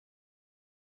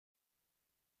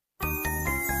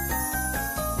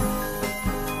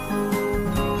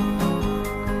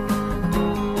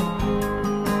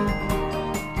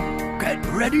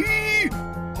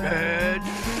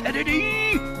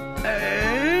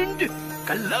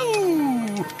hello!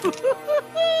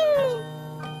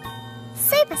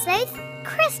 Super Sleuth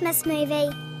Christmas movie.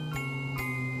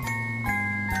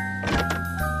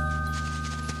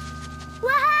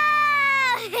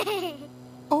 Wow!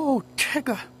 Oh,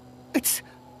 Tigger, it's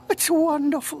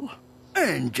wonderful.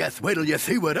 And just wait till you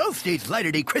see what else these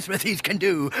lighterty Christmases can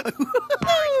do.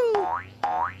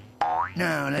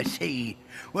 Now, let's see.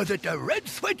 Was it the red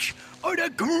switch or the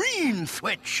green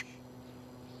switch?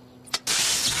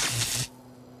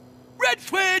 Red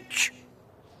switch!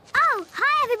 Oh,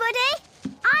 hi, everybody.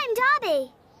 I'm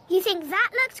Darby. You think that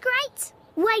looks great?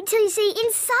 Wait till you see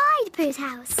inside Pooh's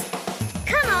house.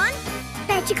 Come on.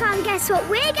 Bet you can't guess what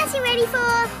we're getting ready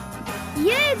for.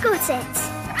 You got it.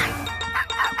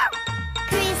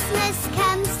 Christmas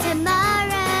comes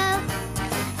tomorrow,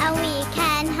 and we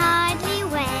can hardly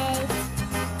wait.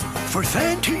 For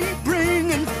Santa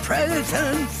bringing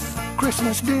presents.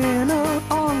 Christmas dinner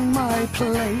on my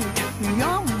plate.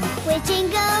 Yum! With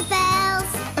jingle bells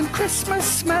and Christmas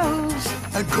smells.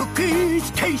 And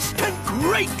cookies tasting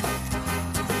great.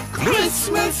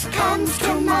 Christmas comes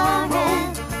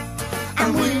tomorrow,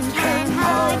 and we can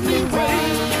hardly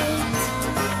wait.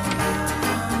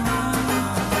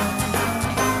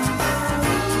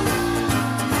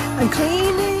 I'm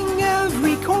cleaning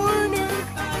every corner.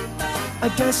 I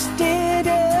dusted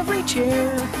every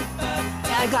chair.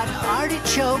 I got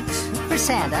artichokes for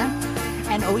Santa,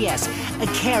 and oh yes,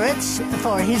 carrots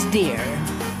for his deer.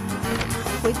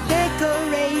 With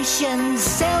decorations,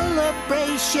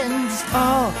 celebrations.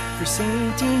 Oh, for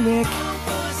Saint Nick.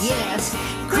 Yes,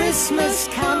 Christmas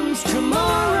comes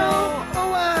tomorrow.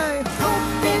 Oh, I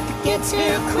Hope it gets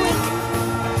here quick.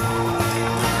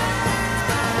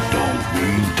 Don't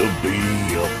mean to be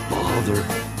a bother.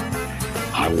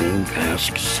 I won't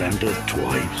ask Santa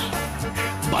twice.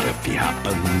 But if he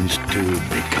happens to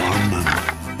be coming,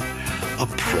 a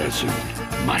present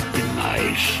might be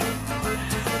nice.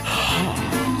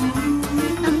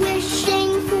 I'm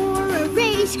wishing for a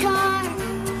race car,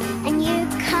 and your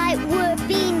kite would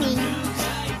be neat.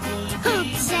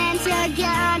 Hope Santa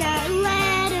got our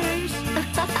letters.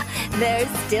 They're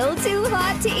still too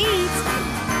hot to eat.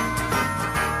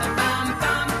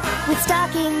 With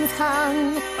stockings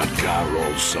hung, A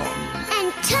carol sung.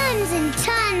 and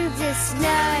tons of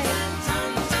snow.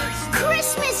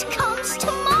 Christmas comes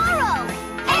tomorrow,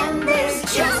 and there's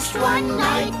just one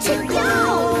night to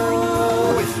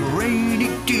go. With rainy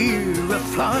deer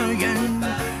a-flying,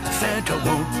 Santa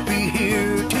won't be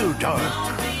here till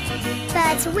dark.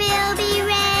 But we'll be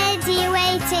ready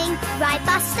waiting, right,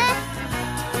 Buster?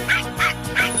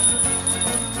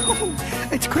 Oh,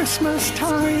 it's Christmas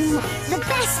time. The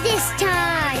bestest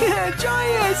time. Yeah,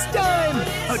 joyous time.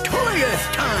 A joyous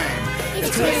time. It's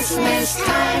Christmas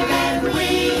time and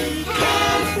we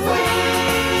can't wait.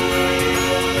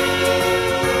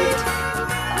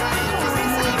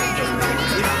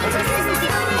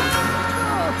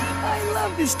 Oh, I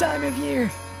love this time of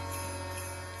year.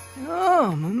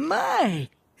 Oh, my.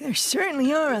 There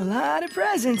certainly are a lot of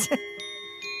presents.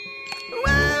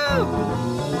 Whoa!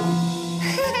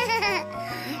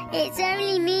 It's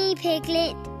only me,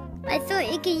 Piglet. I thought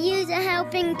you could use a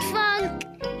helping trunk.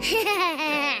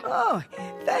 Oh,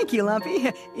 thank you,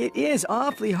 Lumpy. It is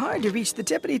awfully hard to reach the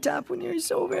tippity-top when you're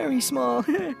so very small.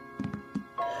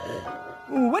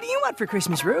 What do you want for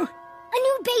Christmas, Roo? A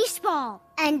new baseball.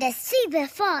 And a super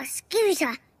fast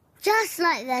scooter. Just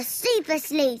like the Super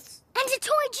Sleuths. And a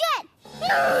toy jet.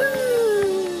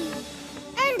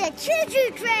 And a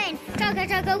choo-choo train. Chugga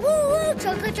chugga woo woo,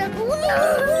 chugga chugga woo woo.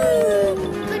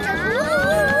 Chugga chugga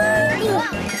woo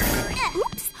woo.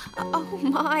 Oops. Oh,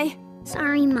 my.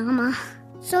 Sorry, Mama.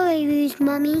 Sorry, Roo's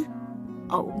Mummy.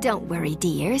 Oh, don't worry,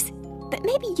 dears. But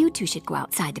maybe you two should go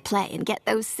outside to play and get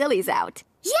those sillies out.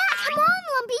 Yeah, come on,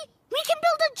 Lumpy. We can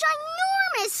build a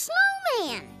ginormous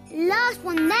snowman. Last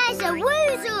one, there's a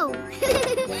woozle.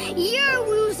 You're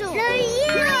woozle.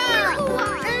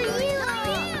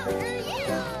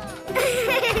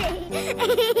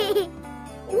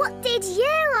 What did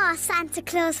you ask Santa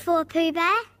Claus for, Pooh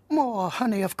Bear? More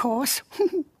honey, of course.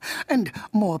 And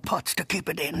more pots to keep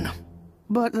it in.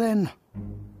 But then,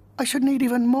 I should need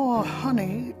even more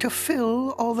honey to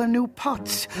fill all the new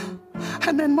pots.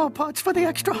 And then more pots for the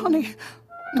extra honey.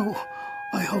 Oh,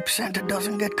 I hope Santa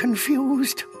doesn't get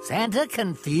confused. Santa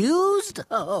confused?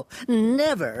 Oh,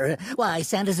 never. Why,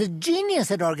 Santa's a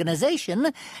genius at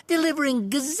organization, delivering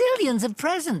gazillions of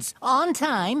presents on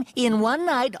time, in one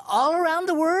night, all around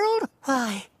the world.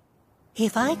 Why,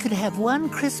 if I could have one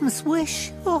Christmas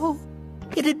wish, oh,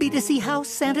 it'd be to see how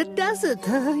Santa does it.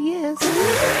 Yes.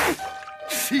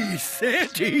 See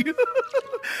Santa?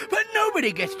 But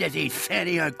nobody gets to see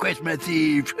Santa on Christmas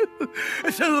Eve.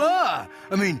 It's a law.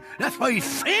 I mean, that's why he's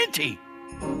Santa.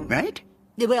 Right?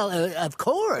 Well, of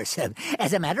course.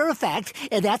 As a matter of fact,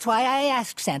 that's why I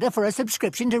asked Santa for a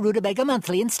subscription to Rutabaga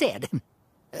Monthly instead.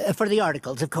 For the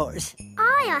articles, of course.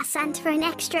 I asked Santa for an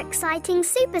extra exciting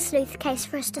Super Sleuth case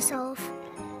for us to solve.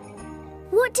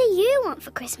 What do you want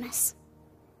for Christmas?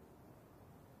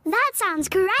 That sounds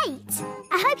great.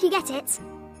 I hope you get it.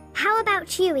 How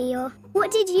about you, Eeyore?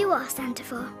 What did you ask Santa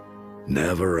for?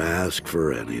 Never ask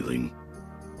for anything.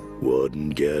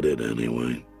 Wouldn't get it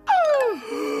anyway.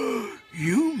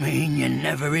 You mean you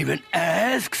never even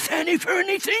asked Santa for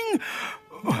anything?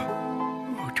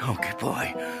 Oh, Donkey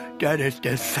Boy, that is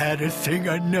the saddest thing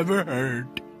I never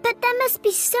heard. But there must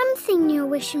be something you're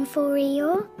wishing for,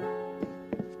 Eeyore.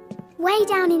 Way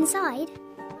down inside.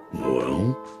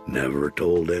 Well, never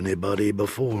told anybody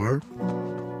before.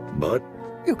 But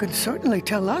You can certainly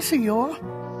tell us, Eeyore.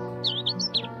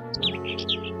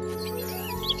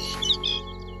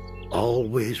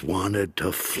 always wanted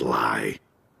to fly.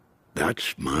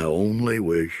 That's my only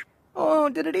wish. Oh,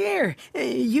 dear.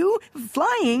 You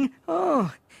flying?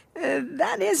 Oh,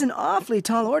 that is an awfully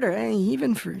tall order,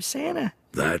 even for Santa.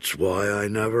 That's why I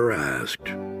never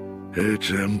asked. It's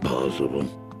impossible,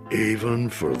 even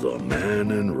for the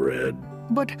man in red.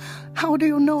 But how do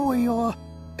you know, Eeyore,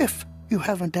 if you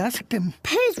haven't asked him?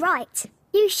 Pooh's right.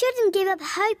 You shouldn't give up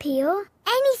hope, Eeyore.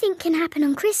 Anything can happen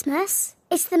on Christmas.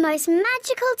 It's the most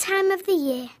magical time of the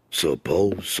year.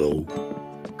 Suppose so.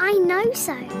 I know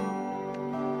so.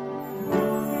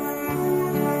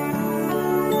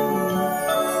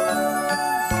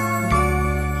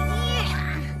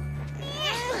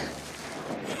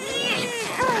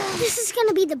 This is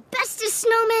gonna be the bestest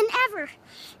snowman ever.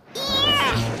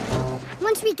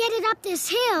 Once we get it up this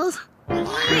hill.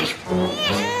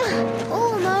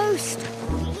 Almost.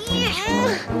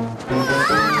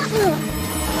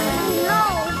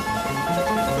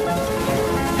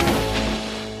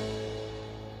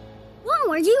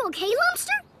 Whoa, are you okay,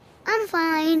 Lobster? I'm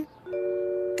fine.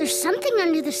 There's something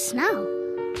under the snow.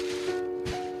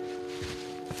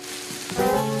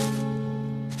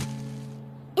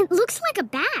 It looks like a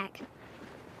bag.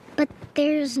 But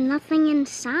there's nothing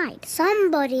inside.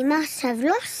 Somebody must have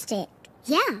lost it.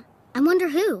 Yeah, I wonder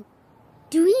who.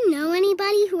 Do we know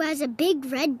anybody who has a big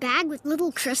red bag with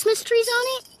little Christmas trees on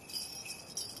it?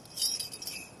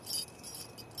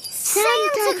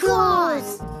 Santa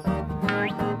Claus!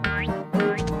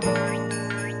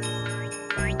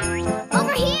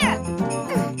 Over here!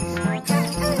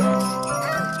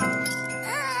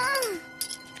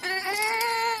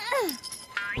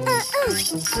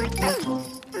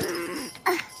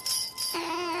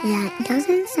 That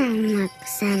doesn't sound like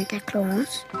Santa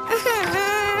Claus.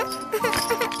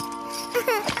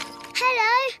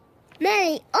 Hello!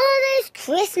 Merry almost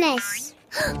Christmas!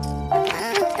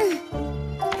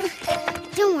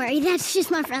 Don't worry, that's just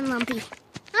my friend Lumpy.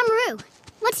 I'm Roo.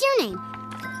 What's your name?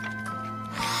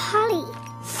 Holly.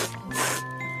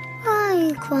 Why are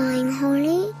you crying,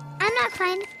 Holly? I'm not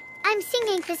crying. I'm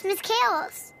singing Christmas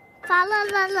carols. Fa la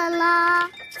la la la,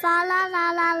 fa la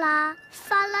la la la,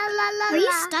 fa la la la la. Are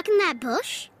you stuck in that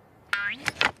bush?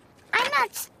 I'm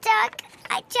not stuck.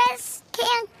 I just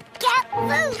can't get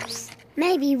loose.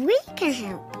 Maybe we can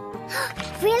help.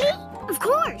 Really? Of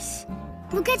course.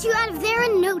 We'll get you out of there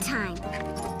in no time.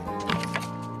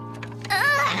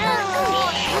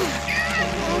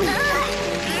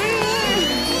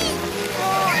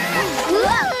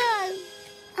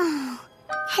 Oh,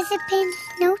 has it been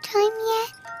no time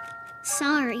yet?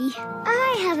 Sorry.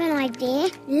 I have an idea.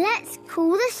 Let's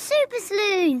call the Super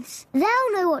Sleuths.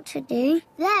 They'll know what to do.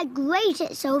 They're great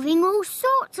at solving all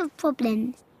sorts of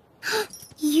problems.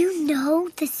 You know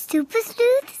the Super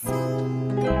Sleuths?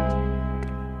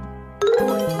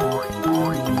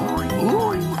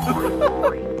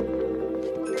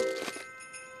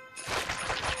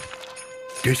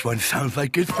 This one sounds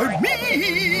like it's for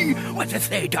me. What's it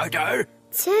say, Tartar?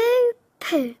 To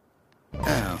Pooh.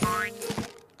 Oh.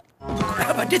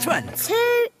 How about this one?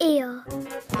 To Eeyore.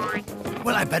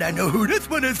 Well, I bet I know who this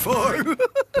one is for.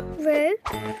 Roo.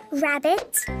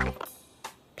 Rabbit.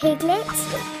 Piglet.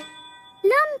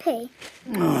 Lumpy.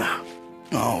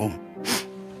 Oh.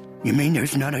 You mean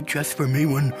there's not a just for me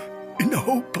one in the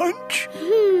whole bunch?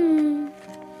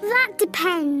 That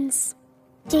depends.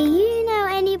 Do you know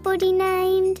anybody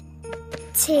named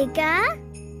Tigger?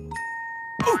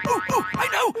 Oh, I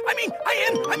know.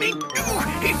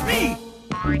 It's me.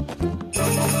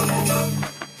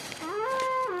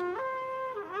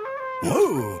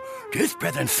 Whoa, This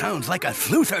present sounds like a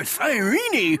sleuther siren.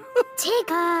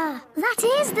 Tigger, that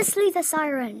is the sleuther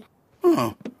siren.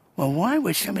 Oh, well, why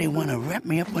would somebody want to wrap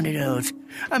me up one of those?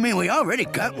 I mean, we already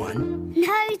got one.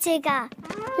 No, Tigger.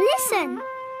 Listen.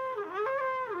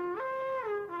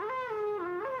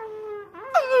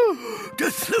 Oh, the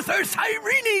sleuther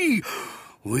siren!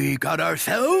 We got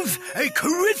ourselves a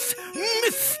Chris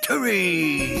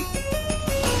mystery.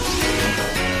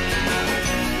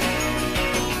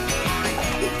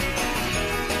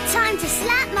 Time to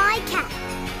slap my cat.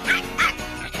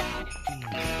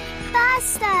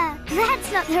 Faster!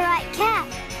 That's not the right cat.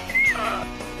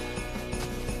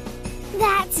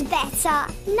 That's better.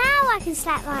 Now I can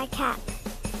slap my cat.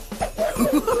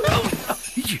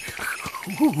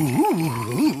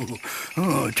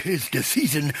 Oh, 'tis the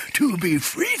season to be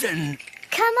freezing.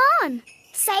 Come on.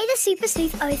 Say the Super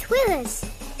Sleuth oath with us.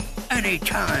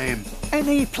 Anytime.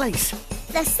 Any place.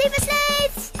 The Super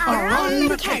Sleuths are on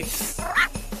the case.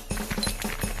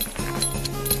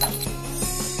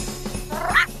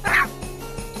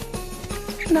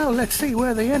 Now let's see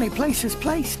where the any place is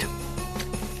placed.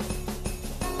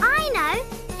 I know.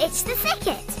 It's the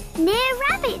thicket near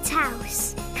Rabbit's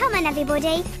house. Come on,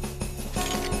 everybody.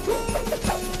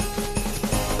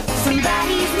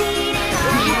 Somebody's needing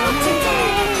a help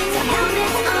today. So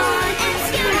helmets on and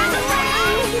scoot out the way.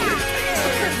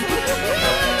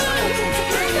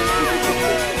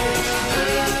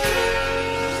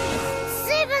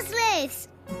 Super Sleuths!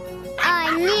 I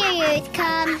knew you'd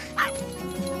come.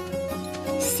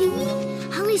 See?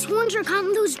 Holly's horns are caught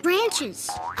in those branches.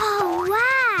 Oh,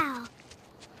 wow.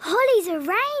 Holly's a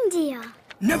reindeer.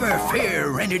 Never fear,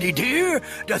 Renity dear.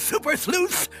 The Super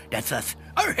Sleuths, that's us,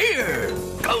 are here.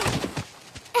 Go!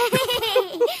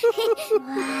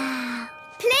 Wow.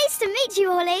 Pleased to meet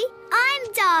you, Holly.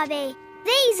 I'm Darby.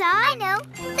 These are... I know.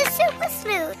 The Super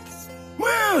Sleuths.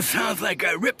 Well, sounds like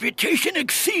our reputation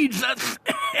exceeds us.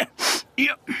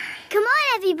 Yep. Come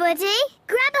on, everybody.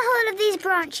 Grab a hold of these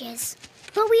branches.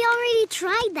 But we already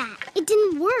tried that. It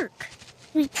didn't work.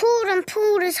 We pulled and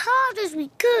pulled as hard as we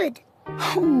could.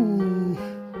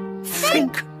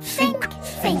 Think.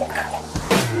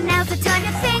 Now's the time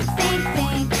to think.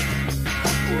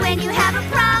 When you have a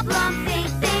problem, think.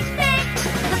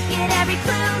 Look at every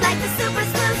clue like the Super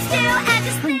Sleuths do, and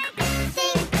just think.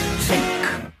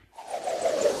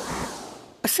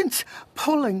 Since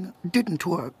pulling didn't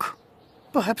work,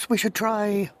 perhaps we should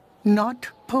try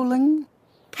not pulling?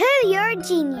 Pooh, you're a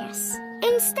genius.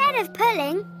 Instead of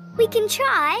pulling, we can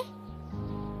try...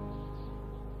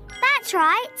 That's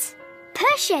right.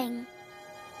 Pushing.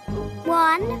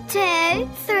 1, 2,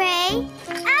 3,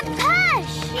 and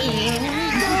push!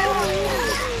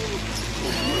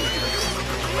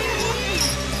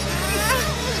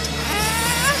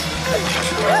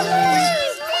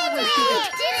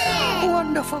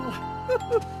 Wonderful.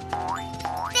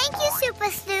 Thank you, Super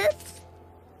Sleuths.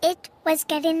 It was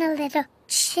getting a little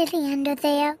chilly under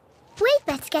there. We'd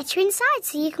better get you inside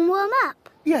so you can warm up.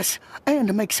 Yes,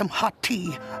 and make some hot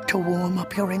tea to warm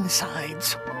up your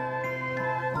insides.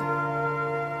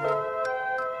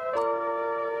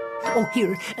 Oh,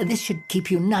 here, this should keep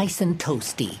you nice and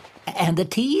toasty. And the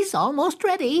tea's almost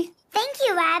ready. Thank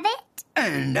you, Rabbit.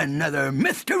 And another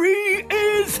mystery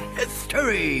is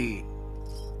history.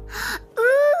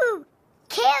 Ooh,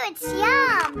 carrots,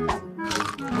 yum.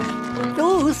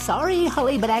 Oh, sorry,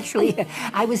 Holly, but actually,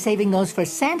 I was saving those for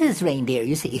Santa's reindeer,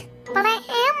 you see. But I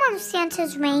am one of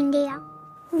Santa's reindeer.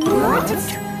 What?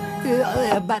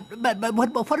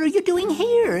 But what are you doing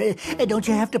here? Don't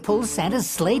you have to pull Santa's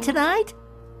sleigh tonight?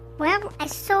 Well, I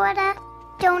sorta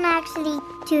don't actually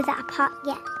do that part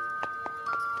yet.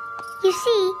 You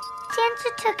see,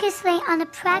 Santa took his sleigh on a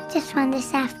practice run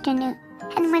this afternoon.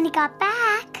 And when he got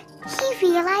back, he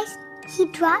realized he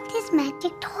dropped his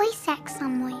magic toy sack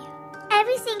somewhere.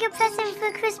 Every single present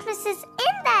for Christmas is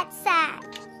in that sack.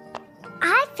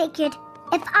 I figured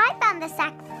if I found the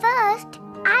sack first,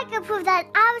 I could prove that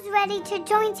I was ready to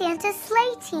join Santa's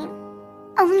sleigh team.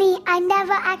 Only I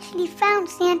never actually found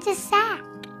Santa's sack.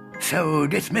 So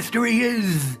this mystery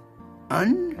is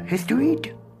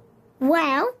unhistoried?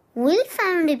 Well, we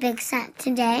found a big sack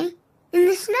today in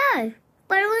the snow,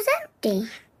 but it was empty.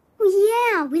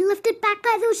 Yeah, we left it back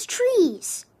by those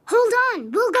trees. Hold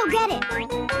on, we'll go get it.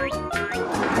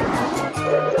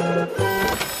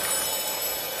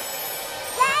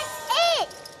 That's it!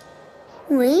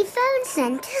 We found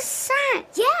Santa's sack.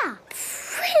 Yeah,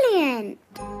 brilliant.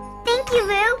 Thank you,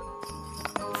 Lou.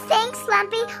 Thanks,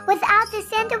 Lumpy. Without this,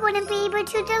 Santa wouldn't be able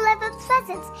to deliver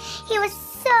presents. He was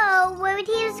so worried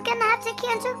he was gonna have to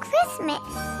cancel Christmas.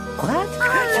 What?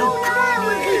 Oh, that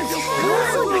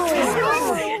would be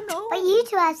terrible. But you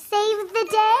two have saved the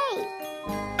day.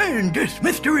 And this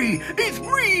mystery is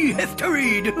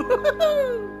rehistoried.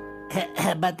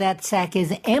 But that sack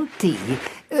is empty.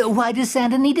 Why does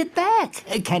Santa need it back?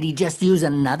 Can't he just use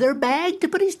another bag to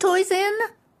put his toys in?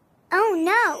 Oh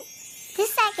no,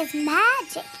 this sack is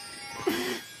magic.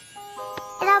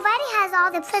 It already has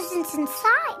all the presents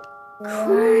inside.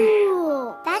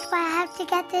 Cool. That's why I have to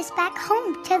get this back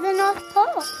home to the North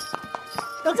Pole.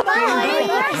 Oh, come on.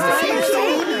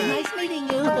 Nice meeting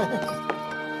you.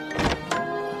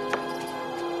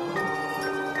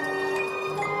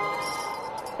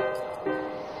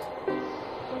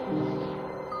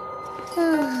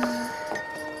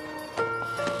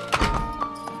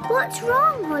 What's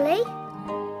wrong, Holly?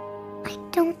 I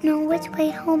don't know which way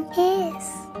home is.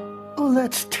 Oh,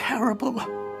 that's terrible.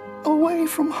 Away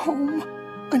from home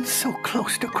and so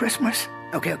close to Christmas.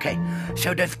 Okay.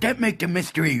 So does that make the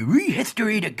mystery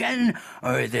rehistoried again?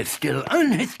 Or is it still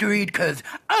unhistoried? Because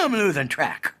I'm losing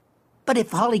track. But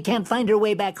if Holly can't find her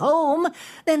way back home,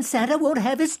 then Santa won't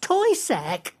have his toy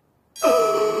sack.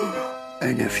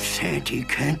 And if Santa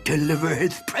can't deliver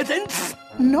his presents?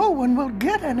 No one will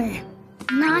get any.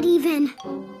 Not even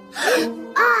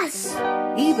us.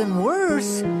 Even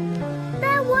worse.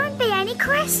 There won't be any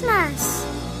Christmas.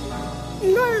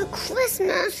 No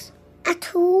Christmas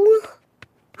at all.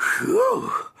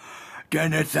 Phew.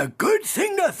 Then it's a good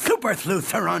thing the super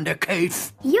sleuths are on the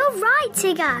case. You're right,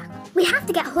 Tigger. We have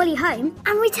to get Holly home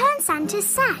and return Santa's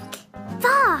sack.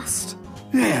 Fast.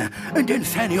 Yeah, and then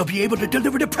Santa will be able to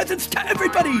deliver the presents to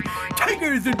everybody.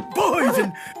 Tigers and boys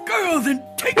and girls and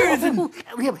tigers and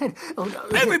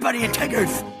everybody in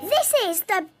tigers. This is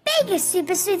the biggest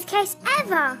super sleuth case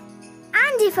ever.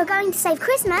 And if we're going to save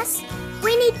Christmas,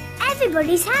 we need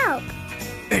everybody's help.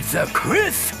 It's a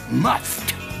Chris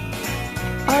must.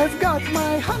 I've got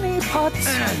my honey pots.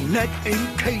 And net in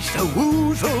case of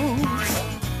woozles.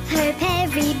 Hope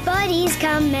everybody's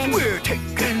coming. We're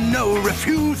taking no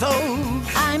refusals.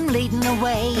 I'm leading the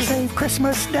way. To save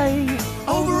Christmas Day.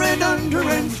 Over and under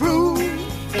and through.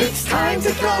 It's time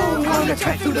to go on a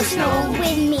trek through the snow.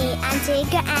 With me and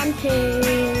Tigger and Pooh.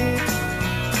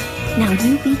 Now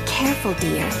you be careful,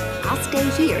 dear. I'll stay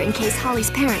here in case Holly's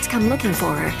parents come looking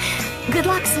for her. Good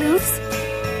luck, sleuths.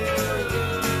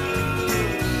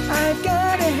 I've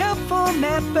got a helpful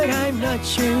map, but I'm not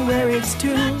sure where it's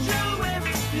to.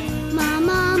 My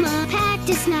mama packed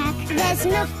a snack. There's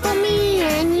enough for me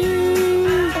and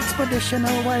you. Expedition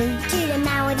away. To the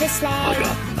mound with the sleigh. I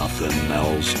got nothing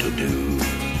else to do.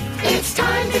 It's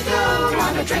time to go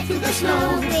on a trek through the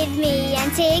snow. With me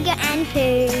and Tigger and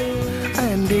Pooh.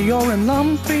 And you're in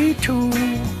Lumpy too.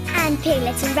 And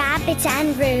Piglet and Rabbit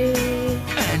and Roo.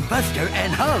 And Buster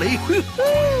and Holly.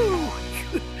 Woo-hoo.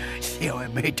 See how I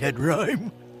made that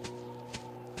rhyme?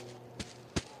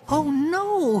 Oh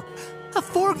no! A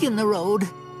fork in the road.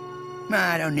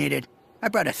 I don't need it. I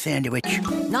brought a sandwich.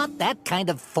 Not that kind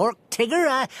of fork,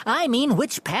 Tigger. I mean,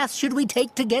 which path should we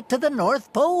take to get to the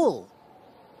North Pole?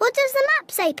 What does the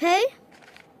map say, Pooh?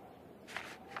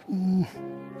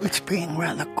 It's being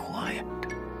rather quiet.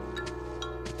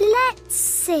 Let's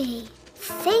see.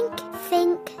 Think.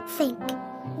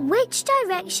 Which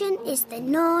direction is the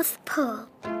North Pole?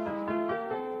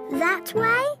 That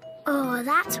way, or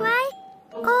that way,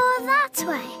 or that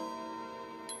way?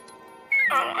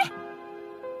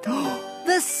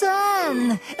 The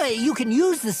sun! You can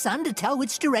use the sun to tell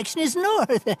which direction is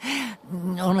north.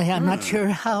 Only I'm not sure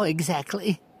how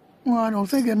exactly. Well, I don't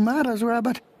think it matters,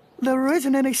 Rabbit. There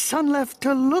isn't any sun left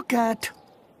to look at.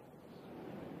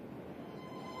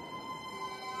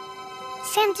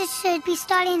 Santa should be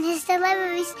starting his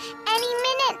deliveries any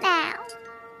minute now.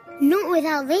 Not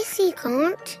without this, he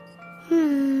can't.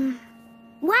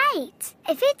 Wait,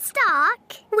 if it's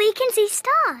dark, we can see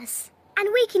stars. And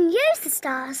we can use the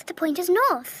stars to point us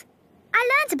north. I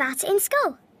learned about it in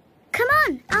school. Come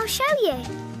on, I'll show you.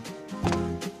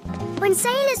 When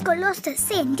sailors got lost at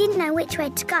sea and didn't know which way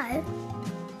to go,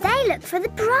 they looked for the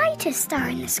brightest star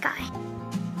in the sky.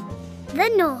 The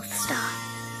North Star.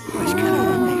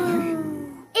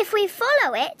 If we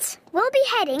follow it, we'll be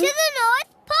heading to the North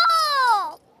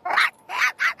Pole!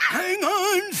 Hang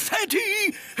on, Santa!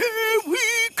 Here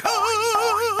we come!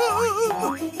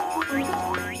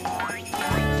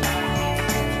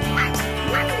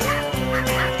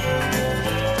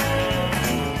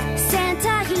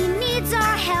 Santa, he needs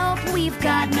our help. We've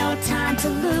got no time to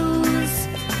lose.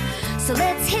 So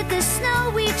let's hit the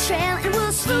snowy trail and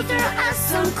we'll sleuth through us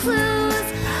some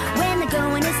clues. When the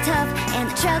going is tough and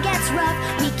the trail gets rough,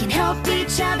 we can help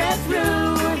each other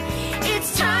through.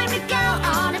 It's time to go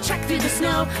on a trek through the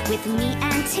snow with me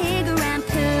and Tigger and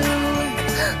Pooh.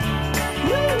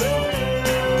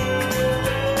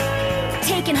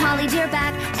 holly deer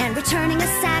back and returning a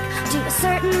sack to a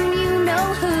certain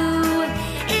you-know-who.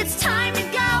 It's time to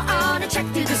go on a trek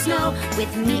through the snow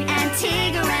with me and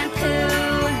Tigger and Pooh.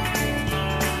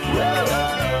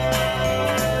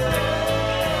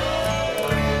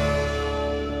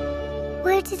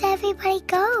 Where did everybody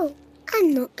go?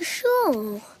 I'm not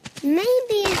sure.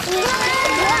 Maybe it's...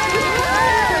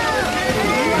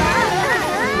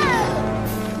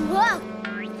 Whoa!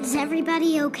 Is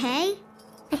everybody okay?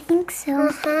 I think so.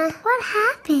 What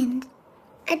happened?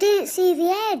 I didn't see the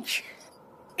edge.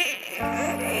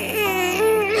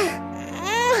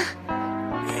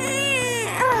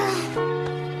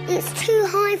 It's too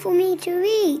high for me to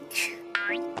reach.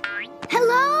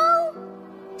 Hello?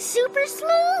 Super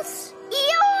Sleuths?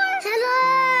 Eeyore?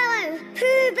 Hello!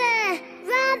 Pooh Bear!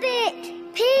 Rabbit!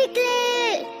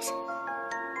 Piglet!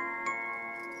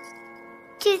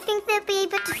 Do you think they'll be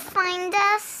able to find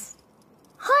us?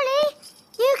 Holly,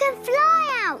 you can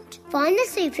fly out. Find the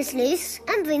Super Sleuths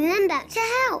and bring them back to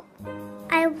help.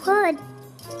 I would,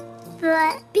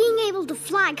 but... Being able to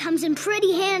fly comes in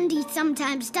pretty handy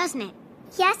sometimes, doesn't it?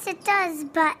 Yes, it does,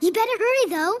 but... You better hurry,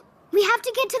 though. We have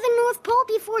to get to the North Pole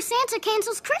before Santa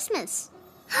cancels Christmas.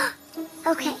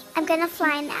 Okay, I'm gonna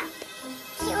fly now.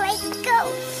 Here I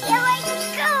go! Here I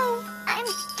go! I'm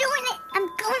doing it! I'm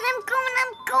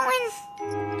going!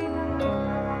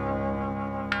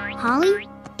 Holly,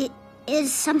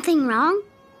 is something wrong?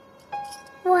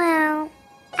 Well,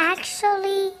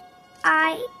 actually,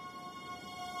 I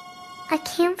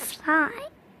can't fly.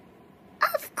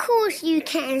 Of course you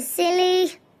can,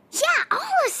 silly. Yeah,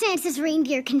 all of Santa's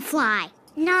reindeer can fly.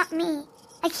 Not me.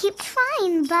 I keep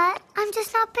trying, but I'm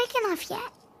just not big enough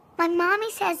yet. My mommy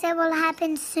says it will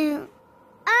happen soon.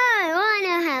 Oh, I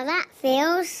know how that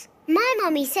feels. My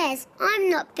mommy says I'm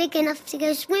not big enough to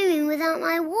go swimming without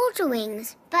my water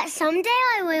wings. But someday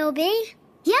I will be.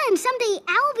 Yeah, and someday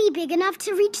I'll be big enough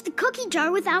to reach the cookie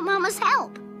jar without Mama's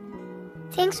help.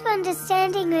 Thanks for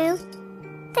understanding, Moo.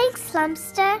 Thanks,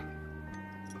 Lumpster.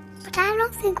 But I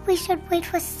don't think we should wait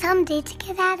for someday to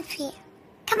get out of here.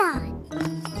 Come on.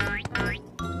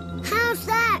 How's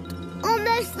that?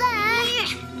 Almost there?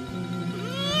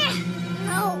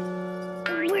 No,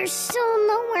 we're still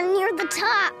nowhere near the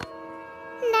top.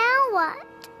 Now what?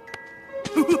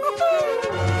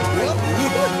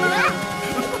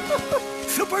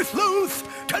 Super Sleuth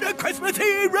to the Christmas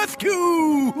Eve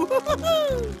rescue!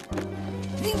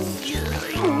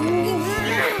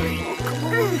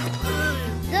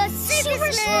 The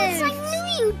Super Sleuths! I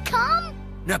knew you'd come!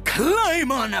 Now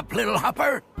climb on up, little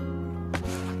hopper!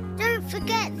 Don't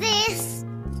forget this.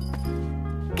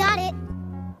 Got it.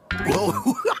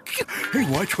 Whoa! Hey,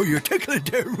 watch where you're tickling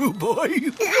there, rude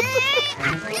boy!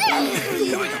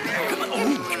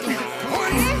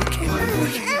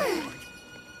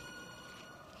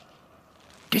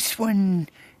 This one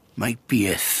might be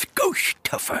a skosh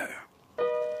tougher.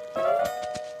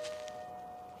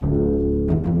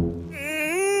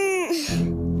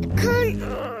 Can't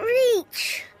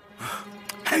reach.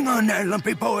 Hang on there,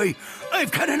 lumpy boy.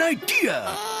 I've got an idea.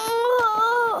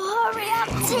 Oh, hurry up,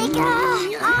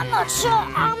 Tigger. I'm not sure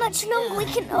how much longer we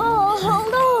can all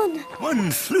hold on. One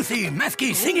sleuthy,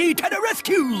 masky, singy to the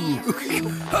rescue.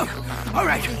 All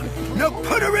right, now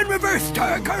put her in reverse,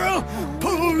 Star Girl.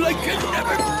 Pull like you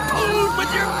never pulled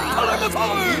with your puller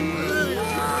before.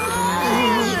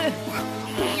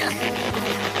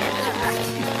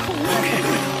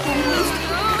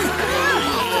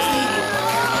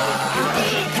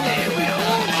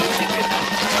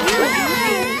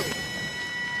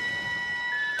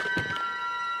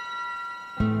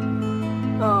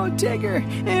 Oh, Tigger,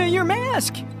 your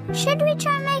mask. Should we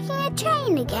try making a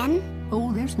chain again?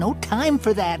 Oh, there's no time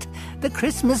for that. The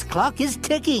Christmas clock is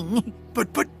ticking. But.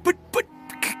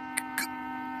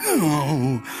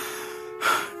 Oh,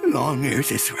 long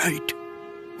ears is right.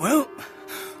 Well,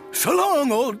 so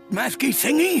long, old masky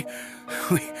singy.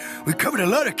 We covered a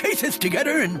lot of cases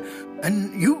together, and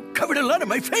you covered a lot of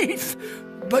my face.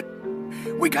 But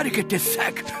we gotta get this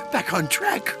sack back on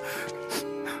track.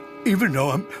 Even though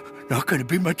I'm not gonna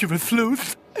be much of a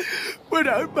sleuth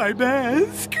without my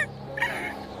mask.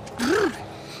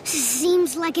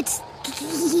 Seems like it's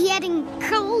getting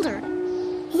colder.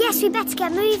 Yes, we better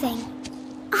get moving.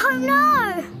 Oh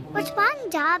no! Which one,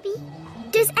 Darby?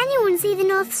 Does anyone see the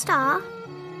North Star?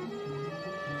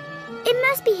 It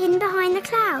must be hidden behind the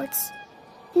clouds.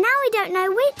 Now we don't know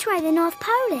which way the North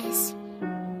Pole is.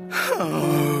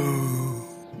 Oh.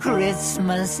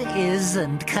 Christmas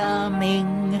isn't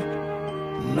coming.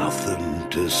 Nothing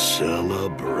to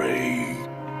celebrate.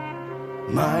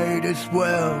 Might as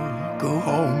well go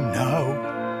home now.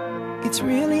 It's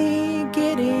really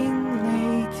getting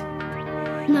late.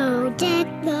 No deck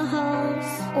the halls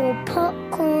or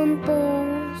popcorn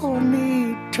balls or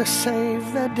need to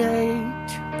save the date.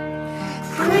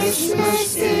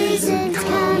 Christmas isn't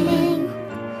coming.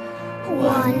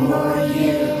 One more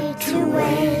year to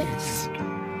wait.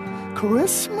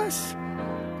 Christmas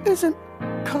isn't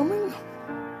coming.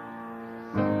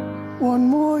 One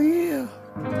more year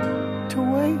to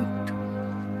wait.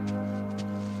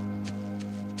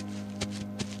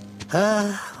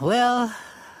 Well,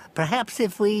 perhaps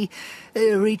if we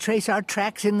retrace our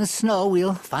tracks in the snow,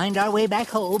 we'll find our way back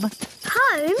home. Home?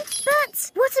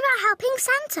 But what about helping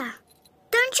Santa?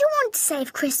 Don't you want to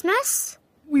save Christmas?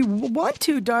 We want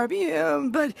to, Darby,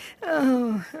 but...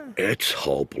 It's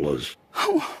hopeless.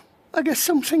 Oh, I guess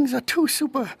some things are too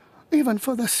super, even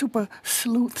for the super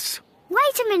sleuths.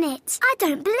 Wait a minute. I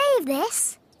don't believe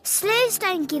this. Sleuths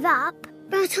don't give up.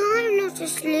 But I'm not a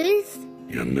sleuth.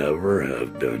 You never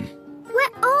have been.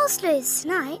 We're all sleuths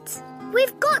tonight.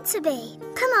 We've got to be.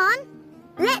 Come on.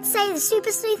 Let's say the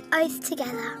Super Sleuth Oath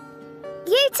together.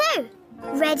 You too.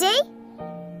 Ready?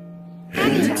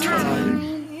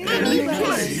 Anytime, any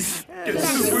place, the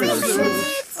Super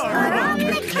Sleuths are on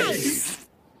the case.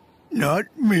 Not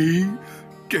me.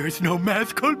 There's no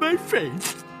mask on my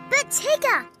face. But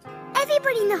Tigger,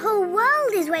 everybody in the whole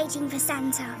world is waiting for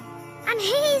Santa. And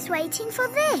he's waiting for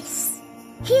this.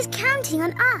 He's counting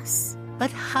on us.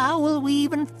 But how will we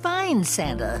even find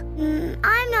Santa?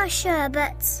 I'm not sure,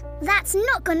 but that's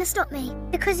not going to stop me.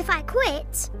 Because if I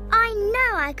quit, I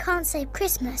know I can't save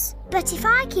Christmas. But if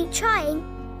I keep trying,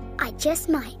 I just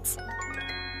might.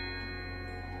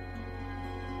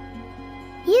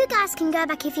 You guys can go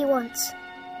back if you want.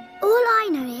 All I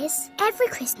know is, every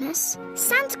Christmas,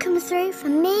 Santa comes through for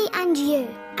me and you,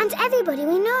 and everybody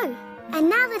we know. And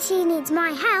now that he needs my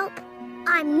help,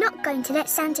 I'm not going to let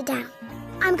Santa down.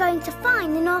 I'm going to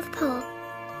find the North Pole.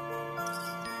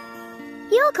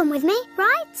 You'll come with me,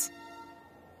 right?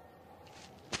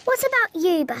 What about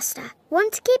you, Buster?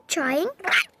 Want to keep trying?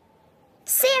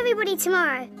 See everybody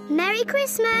tomorrow. Merry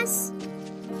Christmas!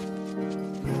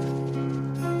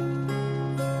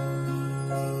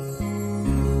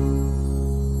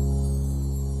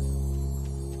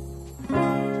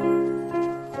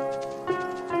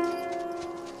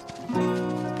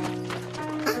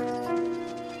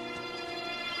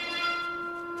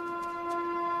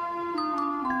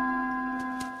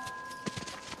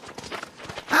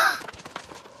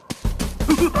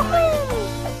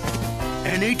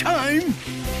 Anytime,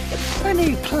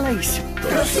 Any place.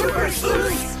 the Super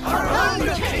Sleuths are on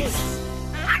the case.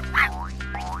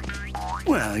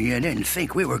 Well, you didn't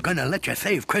think we were gonna let you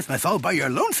save Christmas all by your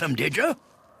lonesome, did you?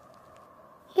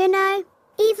 You know,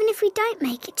 even if we don't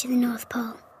make it to the North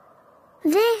Pole,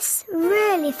 this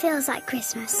really feels like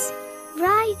Christmas.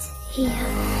 Right here.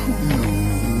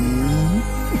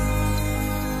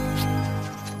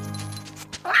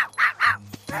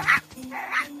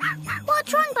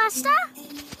 What's wrong, Buster?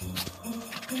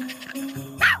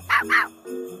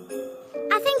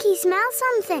 I think he smells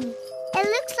something. It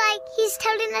looks like he's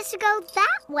telling us to go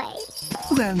that way.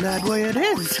 Then that way it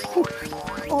is.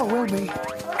 Or will be.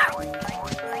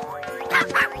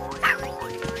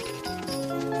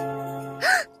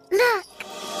 Look!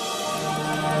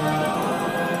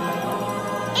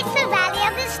 It's the Valley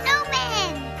of the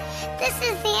Snowman. This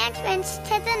is the entrance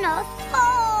to the North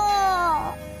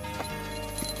Pole.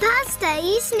 Buster,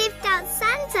 you sniffed out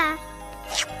Santa.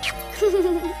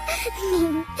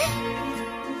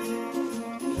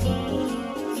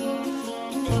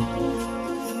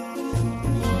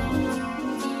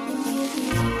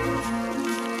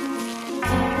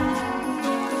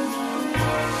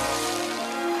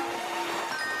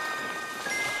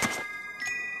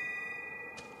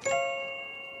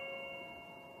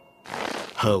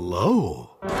 Hello.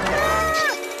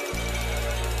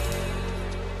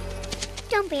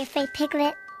 Don't be afraid,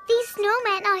 Piglet. These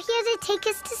snowmen are here to take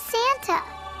us to Santa.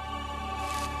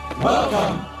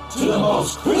 Welcome to the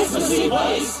most Christmassy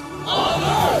place on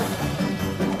Earth!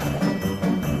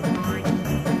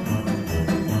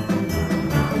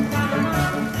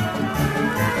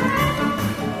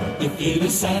 If it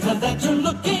is Santa that you're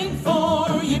looking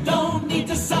for, you don't need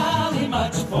to sally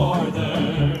much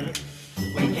further.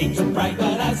 We hate to brag,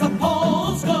 but as the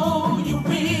polls go, you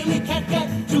really can't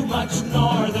get too much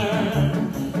northern.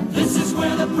 This is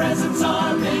where the presents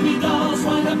are, baby dolls,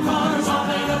 wind-up cars, all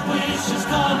made of wishes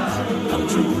come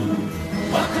true.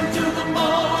 Welcome to the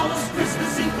most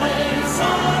Christmassy place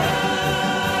on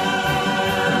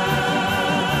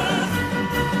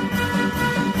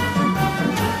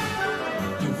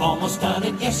earth. You've almost done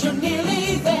it, yes, you're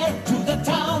nearly there, to the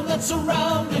town that's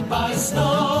surrounded by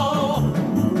snow.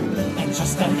 And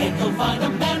just ahead you'll find a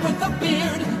man with a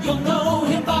beard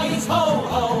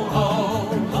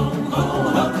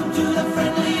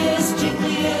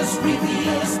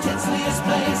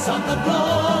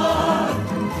galore.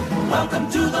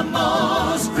 Welcome to the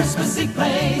most Christmassy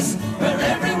place, where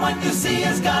everyone you see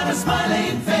has got a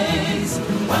smiling face.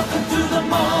 Welcome to the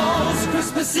most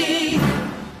Christmassy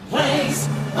place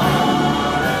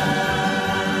on earth.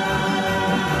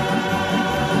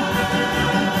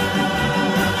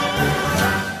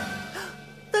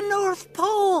 The North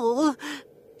Pole!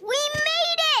 We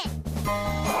made it!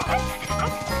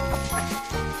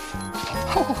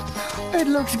 Oh, it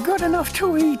looks good enough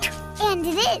to eat. And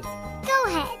it is. Go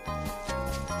ahead.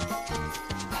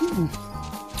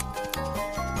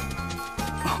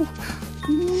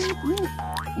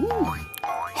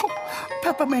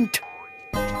 Peppermint.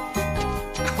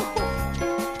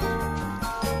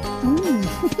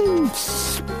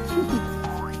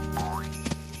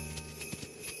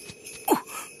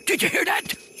 Did you hear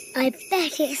that? I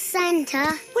bet it's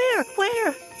Santa. Where?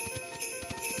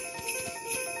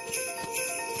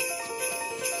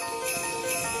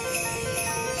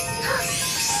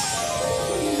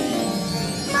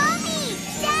 Mommy!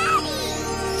 Daddy!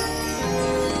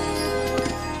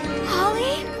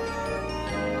 Holly?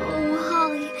 Oh,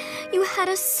 Holly, you had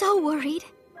us so worried.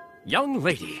 Young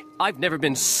lady, I've never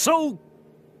been so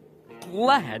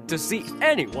glad to see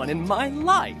anyone in my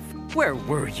life. Where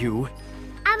were you?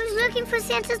 I was looking for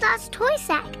Santa's lost toy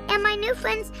sack, and my new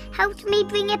friends helped me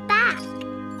bring it back.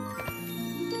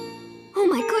 Oh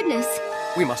my goodness.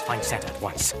 We must find Santa at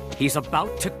once. He's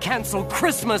about to cancel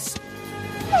Christmas.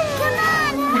 Come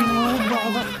on!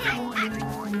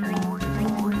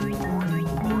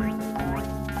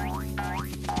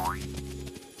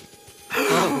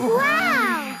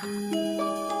 Wow!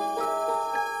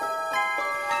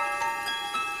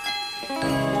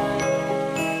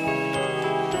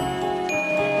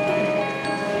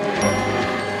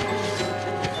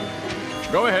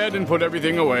 Go ahead and put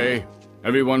everything away.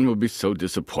 Everyone will be so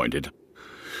disappointed.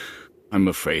 I'm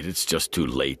afraid it's just too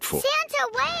late for... Santa,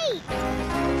 wait!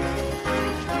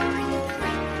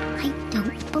 I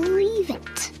don't believe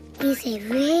it. Is it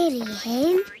really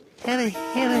him?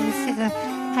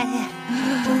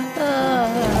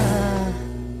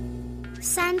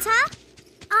 Santa,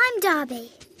 I'm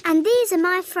Darby, and these are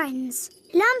my friends.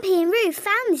 Lumpy and Ruth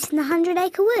found this in the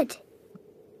 100-acre wood.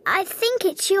 I think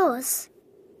it's yours.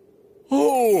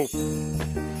 Oh!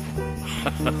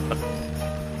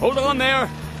 Hold on there!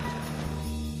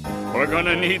 We're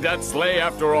gonna need that sleigh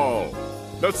after all.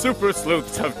 The super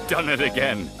sleuths have done it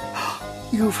again.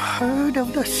 You've heard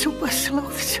of the super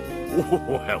sleuths?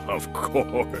 Well, of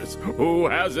course. Who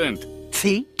hasn't?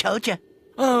 See? Told you.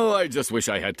 Oh, I just wish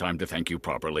I had time to thank you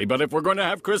properly, but if we're going to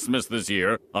have Christmas this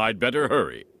year, I'd better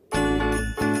hurry.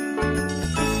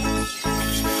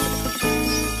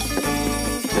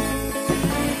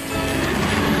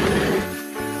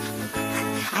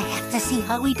 I have to see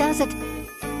how he does it.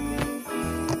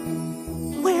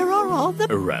 Where are all the...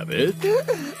 Rabbit?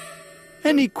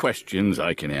 Any questions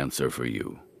I can answer for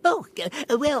you? Oh,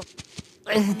 well...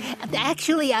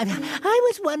 actually, I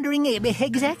was wondering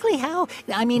exactly how...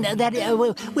 I mean,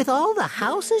 with all the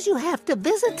houses you have to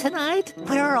visit tonight,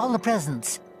 where are all the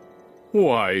presents?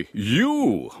 Why,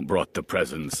 you brought the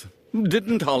presents.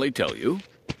 Didn't Holly tell you?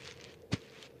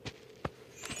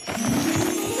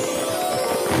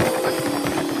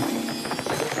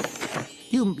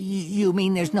 You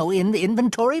mean there's no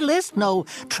inventory list, no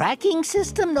tracking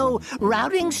system, no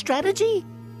routing strategy?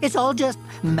 It's all just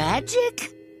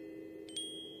magic?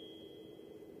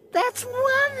 That's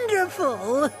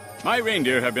wonderful! My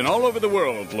reindeer have been all over the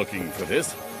world looking for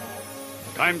this.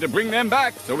 Time to bring them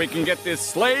back so we can get this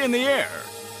sleigh in the air.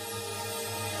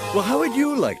 Well, how would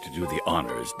you like to do the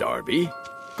honors, Darby?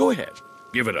 Go ahead.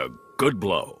 Give it a good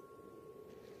blow.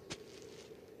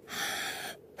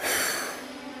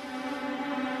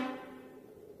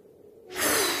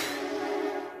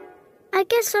 I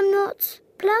guess I'm not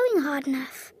blowing hard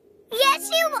enough. Yes,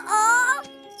 you are!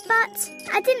 But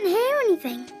I didn't hear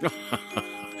anything.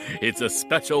 It's a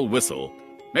special whistle.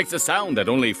 Makes a sound that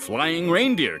only flying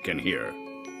reindeer can hear.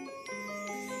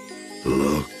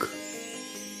 Look.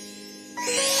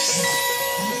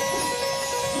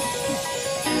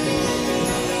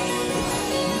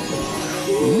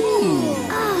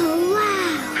 Oh, wow.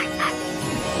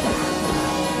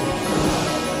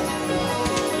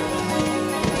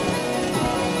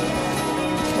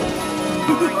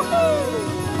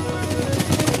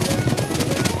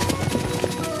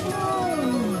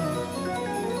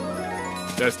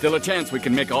 There's still a chance we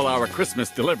can make all our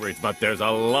Christmas deliveries, but there's a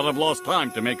lot of lost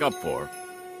time to make up for.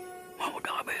 Oh,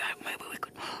 Darby, maybe we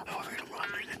could...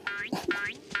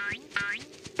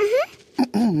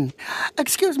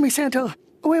 Excuse me, Santa.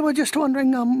 We were just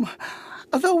wondering,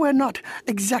 though we're not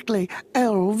exactly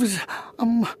elves,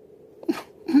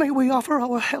 may we offer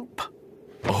our help?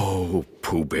 Oh,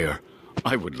 Pooh Bear,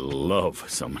 I would love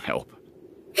some help.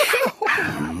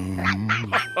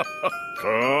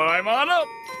 Climb on up!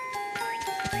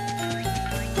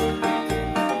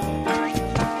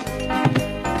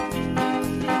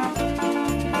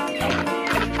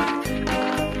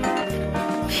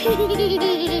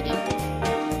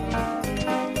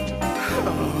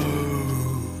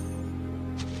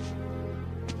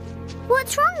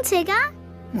 What's wrong, Tigger?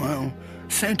 Well,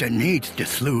 Santa needs the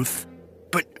sleuth.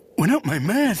 But without my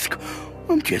mask,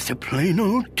 I'm just a plain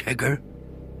old Tigger.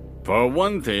 For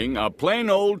one thing, a plain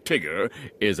old Tigger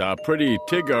is a pretty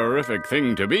Tiggerific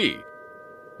thing to be.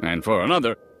 And for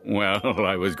another, well,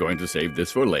 I was going to save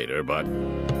this for later, but...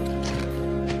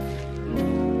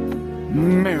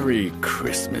 Merry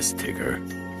Christmas, Tigger.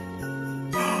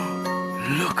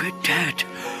 Look at that.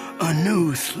 A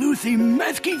new sleuthy,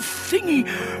 masky thingy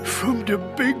from the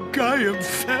big guy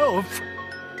himself.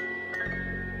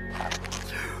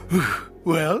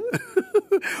 Well,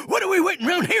 what are we waiting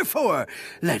around here for?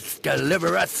 Let's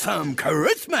deliver us some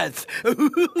Christmas. Can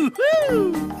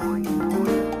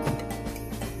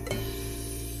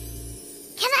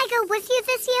I go with you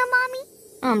this year, Mommy?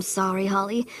 I'm sorry,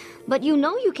 Holly, but you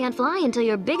know you can't fly until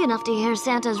you're big enough to hear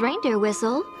Santa's reindeer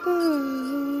whistle.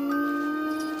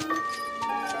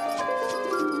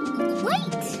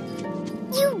 Wait!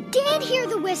 You did hear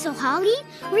the whistle, Holly.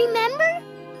 Remember?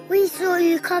 We saw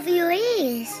you cover your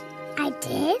ears. I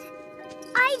did?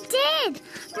 I did!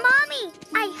 Mommy,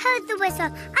 I heard the whistle.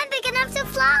 I'm big enough to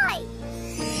fly.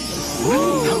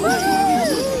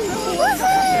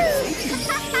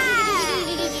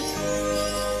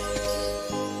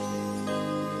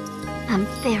 I'm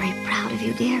very proud of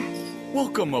you, dear.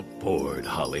 Welcome aboard,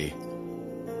 Holly.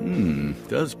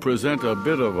 Does present a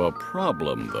bit of a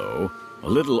problem, though. A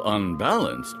little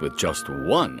unbalanced with just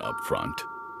one up front.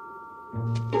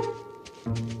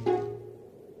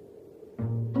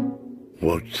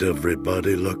 What's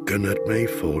everybody looking at me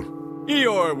for?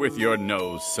 You're with your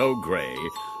nose so gray.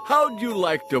 How'd you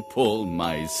like to pull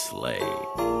my sleigh?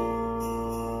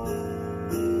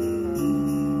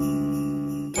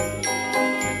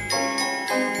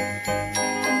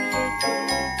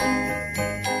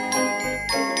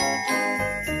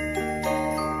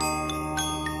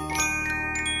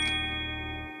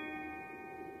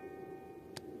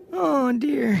 Oh,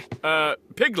 dear.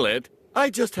 Piglet, I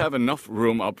just have enough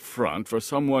room up front for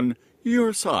someone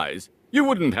your size. You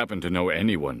wouldn't happen to know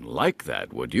anyone like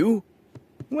that, would you?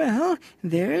 Well,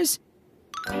 there's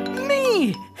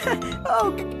me!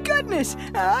 Oh, goodness!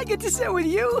 I get to sit with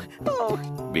you? Oh.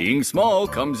 Being small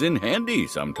comes in handy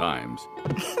sometimes.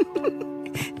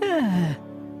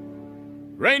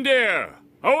 Reindeer,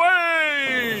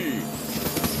 away!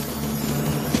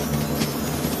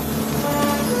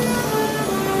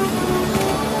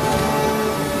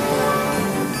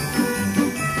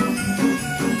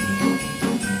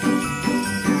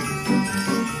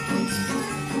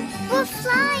 We're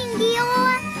flying,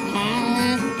 Dior.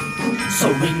 So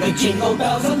ring the jingle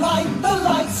bells and light the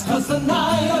lights, 'cause the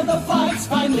night of the flight's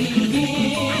finally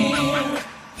here.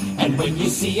 And when you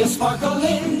see a sparkle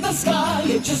in the sky,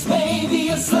 it just may be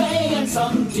a sleigh and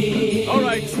some deer. All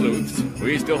right, sleuths.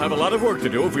 We still have a lot of work to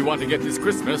do if we want to get this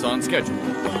Christmas on schedule.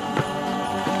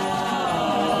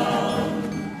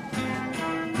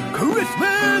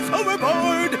 Christmas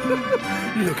overboard!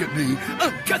 Look at me.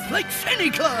 I'm just like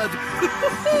Santa Claus.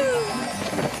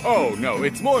 Oh, no,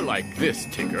 it's more like this,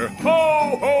 Tigger.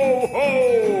 Ho, ho,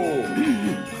 ho!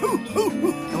 Hoo, hoo,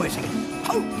 hoo. No, wait a second.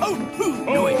 Ho, ho, hoo.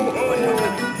 No, wait.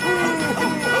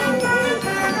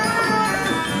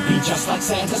 Be just like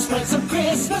Santa, spread some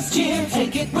Christmas cheer.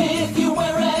 Take it with you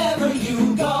wherever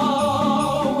you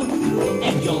go.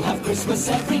 And you'll have Christmas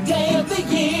every day of the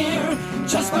year,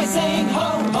 just by saying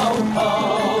ho, ho, ho.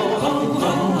 Ho,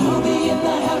 ho, you'll be in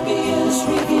the happiest,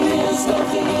 reekiest,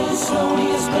 stealthiest,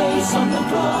 snowiest place on the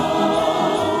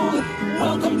globe.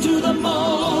 Welcome to the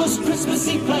most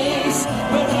Christmassy place,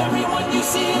 where everyone you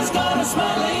see has got a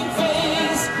smiling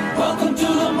face. Welcome to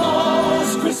the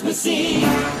most Christmassy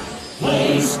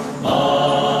place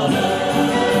on earth.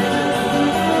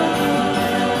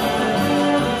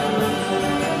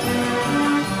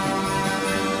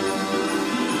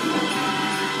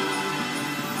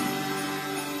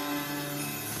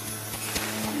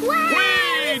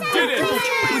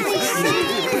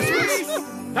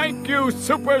 Thank you,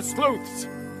 Super Sleuths.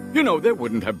 You know, there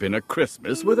wouldn't have been a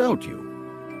Christmas without you.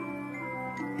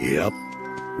 Yep,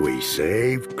 we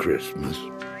saved Christmas.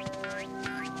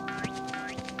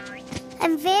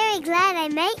 I'm very glad I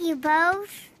met you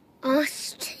both.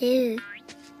 Us too.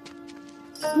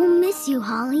 We'll miss you,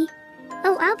 Holly.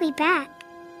 Oh, I'll be back.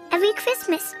 Every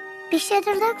Christmas, be sure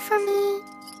to look for me.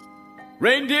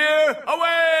 Reindeer,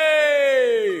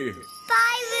 away!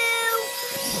 Bye, Roo.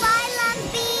 Bye,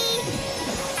 Lumpy.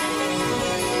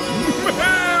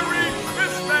 Merry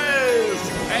Christmas!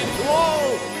 And to all,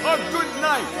 a good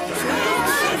night!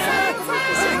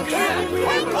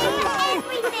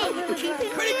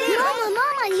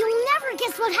 Mama, you'll never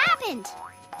guess what happened.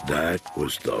 That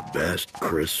was the best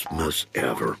Christmas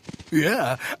ever.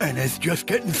 Yeah, and it's just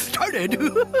getting started.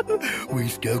 We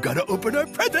still gotta open our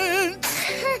presents.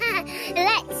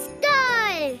 Let's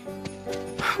go.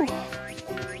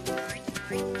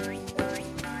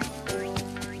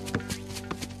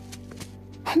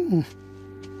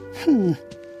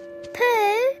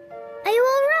 Pooh, are you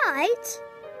all right?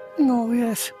 Oh,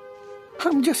 yes.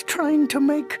 I'm just trying to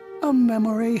make a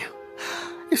memory.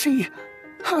 You see,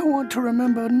 I want to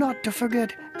remember not to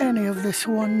forget any of this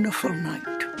wonderful night.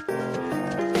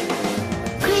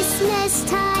 Christmas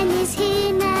time is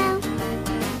here now.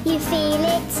 You feel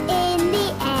it in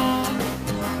the air.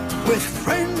 With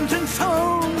friends and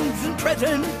songs and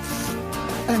presents.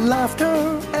 And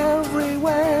laughter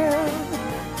everywhere.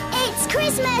 It's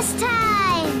Christmas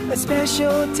time. A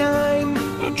special time.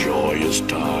 A joyous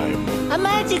time. A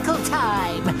magical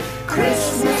time.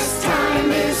 Christmas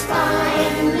time is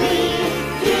finally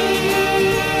here.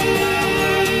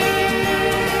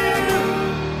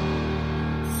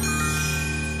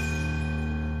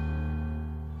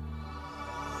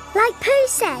 Like Pooh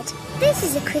said, this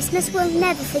is a Christmas we'll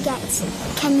never forget.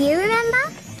 Can you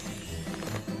remember?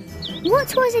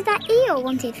 What was it that Eeyore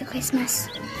wanted for Christmas?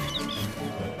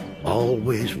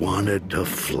 Always wanted to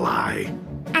fly.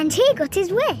 And he got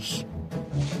his wish.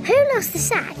 Who lost the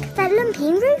sack that Lumpy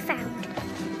and Roo found?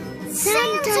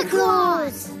 Santa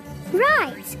Claus.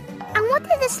 Right. And what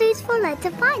did the sleuths follow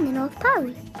to find the North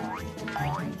Pole?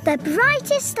 The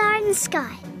brightest star in the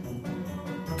sky.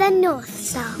 The North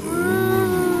Star.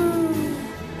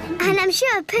 And I'm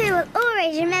sure Pooh will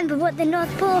always remember what the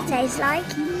North Pole tastes like.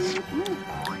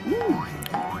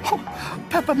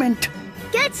 Peppermint.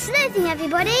 Good sleuthing,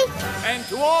 everybody. And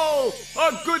to all,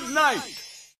 a good night!